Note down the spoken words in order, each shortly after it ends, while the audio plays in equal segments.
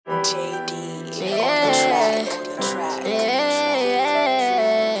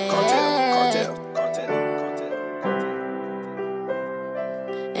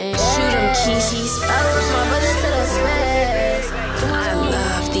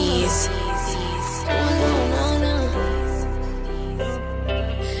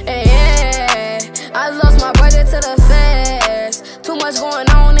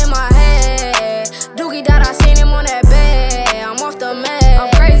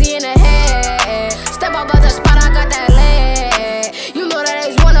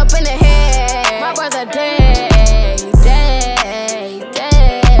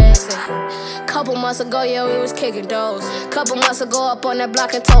ago, yeah, we was kicking doors. Couple months ago, up on that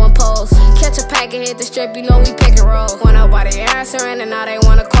block and towing poles. Catch a pack and hit the strip, you know we pick and roll. When nobody answering, and now they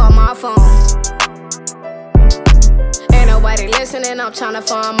wanna call my phone. Ain't nobody listening, I'm tryna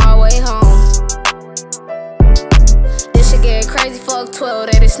find my way home. This shit getting crazy, fuck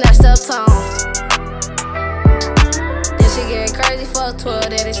 12, they snatched up tone. This shit getting crazy, fuck 12,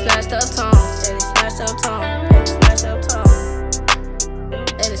 they snatched up tone. They snatched up tone. They snatched up tone.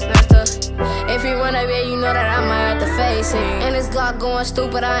 They snatched up. If you run up here, you know that I might have to face him. And this Glock going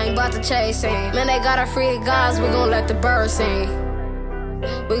stupid, I ain't about to chase him. Man, they gotta free the guys, we gon' let the birds sing.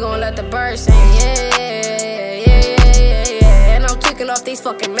 We gon' let the birds sing, yeah. And I'm tweaking off these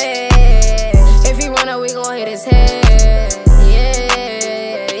fucking meds. If he run up, we gon' hit his head,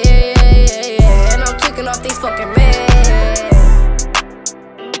 yeah. And I'm tweaking off these fucking meds.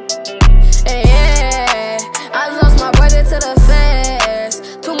 Yeah, I lost my brother to the feds.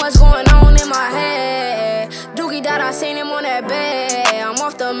 Too much going on in my head. Doogie died, I seen him on that bed. I'm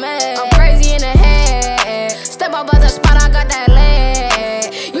off the med, I'm crazy in the head. Step up at the spot, I got that leg.